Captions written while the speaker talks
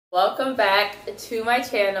Welcome back to my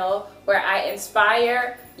channel where I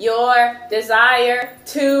inspire your desire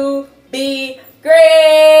to be great.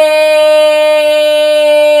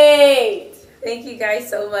 Thank you guys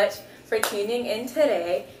so much for tuning in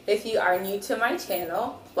today. If you are new to my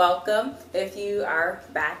channel, welcome. If you are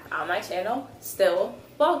back on my channel, still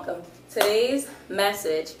welcome. Today's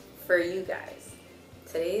message for you guys.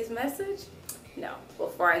 Today's message? No,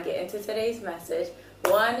 before I get into today's message,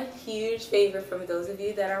 one huge favor from those of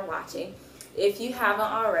you that are watching. If you haven't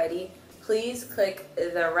already, please click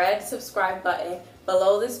the red subscribe button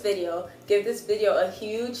below this video. Give this video a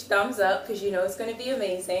huge thumbs up because you know it's going to be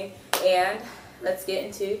amazing. And let's get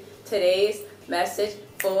into today's message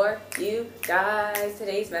for you guys.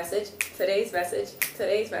 Today's message, today's message,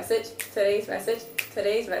 today's message, today's message,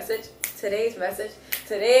 today's message, today's message,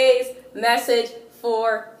 today's message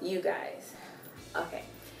for you guys. Okay.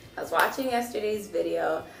 I was watching yesterday's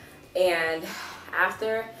video, and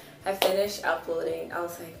after I finished uploading, I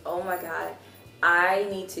was like, oh my god, I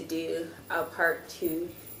need to do a part 2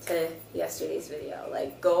 to yesterday's video.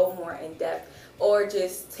 Like, go more in depth, or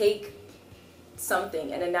just take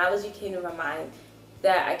something, an analogy came to my mind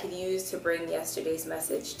that I could use to bring yesterday's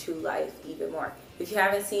message to life even more. If you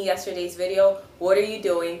haven't seen yesterday's video, what are you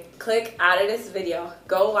doing? Click out of this video,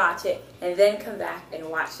 go watch it, and then come back and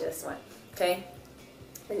watch this one, okay?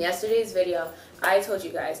 In yesterday's video, I told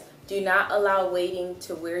you guys, do not allow waiting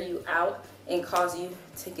to wear you out and cause you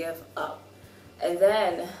to give up. And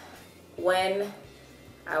then when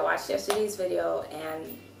I watched yesterday's video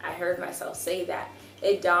and I heard myself say that,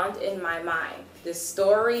 it dawned in my mind the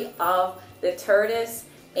story of the tortoise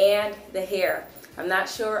and the hare. I'm not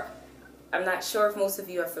sure if most of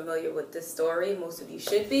you are familiar with this story. Most of you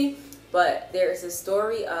should be, but there is a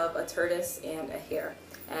story of a tortoise and a hare.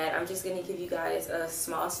 And I'm just going to give you guys a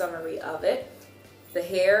small summary of it. The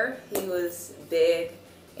hare, he was big,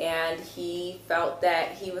 and he felt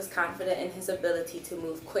that he was confident in his ability to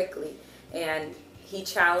move quickly. And he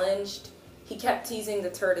kept teasing the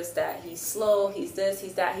tortoise that he's slow, he's this,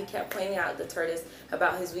 he's that. He kept pointing out the tortoise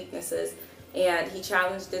about his weaknesses. And he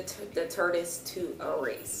challenged the tortoise to a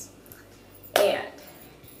race. And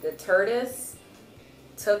the tortoise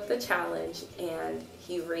took the challenge and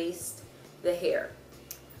he raced the hare.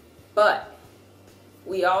 But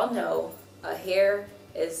we all know a hare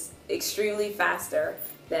is extremely faster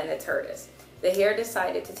than a tortoise. The hare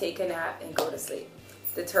decided to take a nap and go to sleep.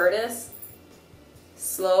 The tortoise,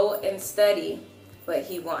 slow and steady, but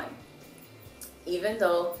he won. Even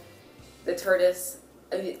though the tortoise,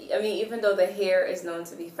 even though the hare is known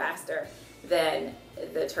to be faster than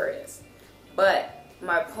the tortoise. But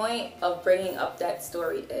my point of bringing up that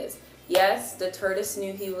story is, yes, the tortoise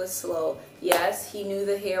knew he was slow. Yes, he knew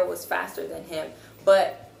the hare was faster than him.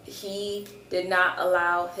 But he did not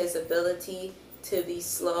allow his ability to be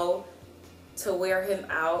slow to wear him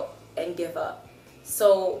out and give up.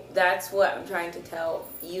 So that's what I'm trying to tell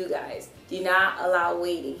you guys. Do not allow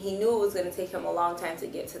waiting. He knew it was going to take him a long time to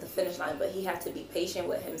get to the finish line, but he had to be patient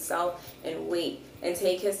with himself and wait and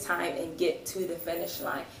take his time and get to the finish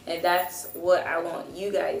line. And that's what I want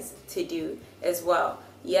you guys to do as well.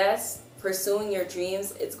 Yes, pursuing your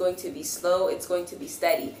dreams, it's going to be slow, it's going to be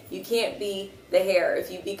steady. You can't be the hare.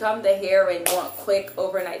 If you become the hare and want quick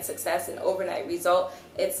overnight success and overnight result,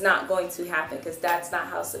 it's not going to happen, because that's not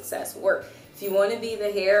how success works. If you want to be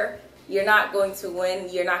the hare, you're not going to win.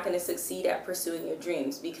 You're not going to succeed at pursuing your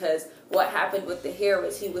dreams, because what happened with the hare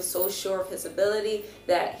was he was so sure of his ability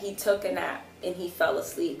that he took a nap and he fell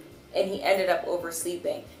asleep and he ended up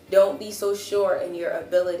oversleeping. Don't be so sure in your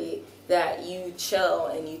ability that you chill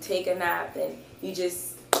and you take a nap and you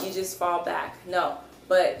just fall back. No,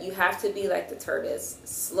 but you have to be like the tortoise,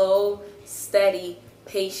 slow, steady,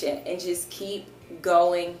 patient, and just keep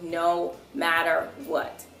going no matter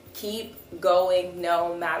what. Keep going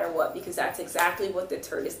no matter what, because that's exactly what the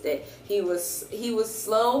tortoise did. He was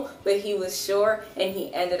slow, but he was sure, and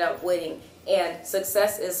he ended up winning. And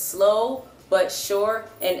success is slow but sure,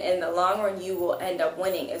 and in the long run you will end up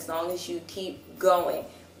winning as long as you keep going.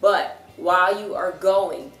 But while you are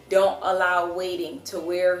going, don't allow waiting to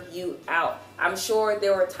wear you out. I'm sure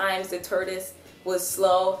there were times the tortoise was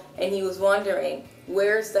slow and he was wondering,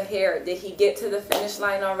 where's the hare? Did he get to the finish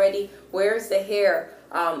line already? Where's the hare?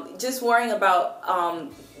 Just worrying about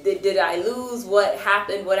did I lose, what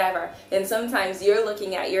happened, whatever. And sometimes you're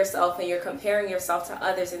looking at yourself and you're comparing yourself to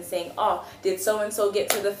others and saying, oh, did so-and-so get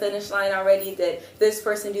to the finish line already? Did this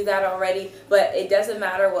person do that already? But it doesn't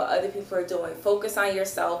matter what other people are doing. Focus on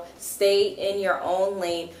yourself. Stay in your own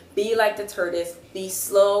lane. Be like the tortoise. Be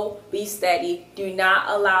slow. Be steady. Do not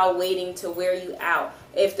allow waiting to wear you out.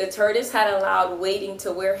 If the tortoise had allowed waiting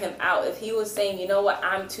to wear him out, if he was saying, you know what,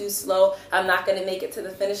 I'm too slow, I'm not going to make it to the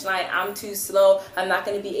finish line, I'm too slow, I'm not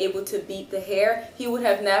going to be able to beat the hare, he would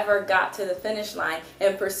have never got to the finish line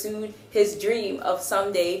and pursued his dream of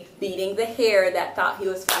someday beating the hare that thought he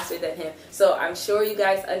was faster than him. So I'm sure you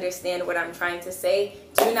guys understand what I'm trying to say.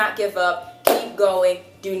 Do not give up. Keep going.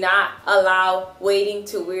 Do not allow waiting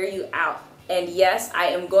to wear you out. And yes, I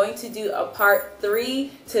am going to do a part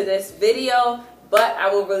 3 to this video, but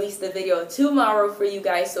I will release the video tomorrow for you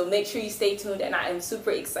guys, so make sure you stay tuned, and I am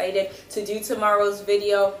super excited to do tomorrow's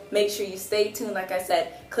video. Make sure you stay tuned. Like I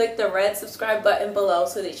said, click the red subscribe button below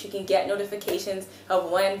so that you can get notifications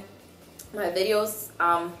of when my videos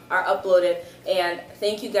are uploaded. And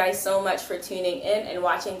thank you guys so much for tuning in and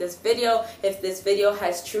watching this video. If this video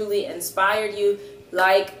has truly inspired you,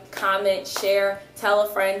 like, comment, share, tell a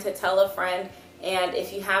friend to tell a friend. And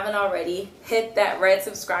if you haven't already, hit that red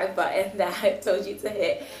subscribe button that I told you to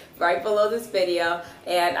hit right below this video.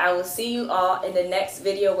 And I will see you all in the next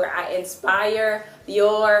video where I inspire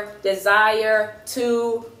your desire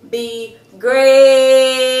to be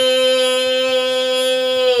great.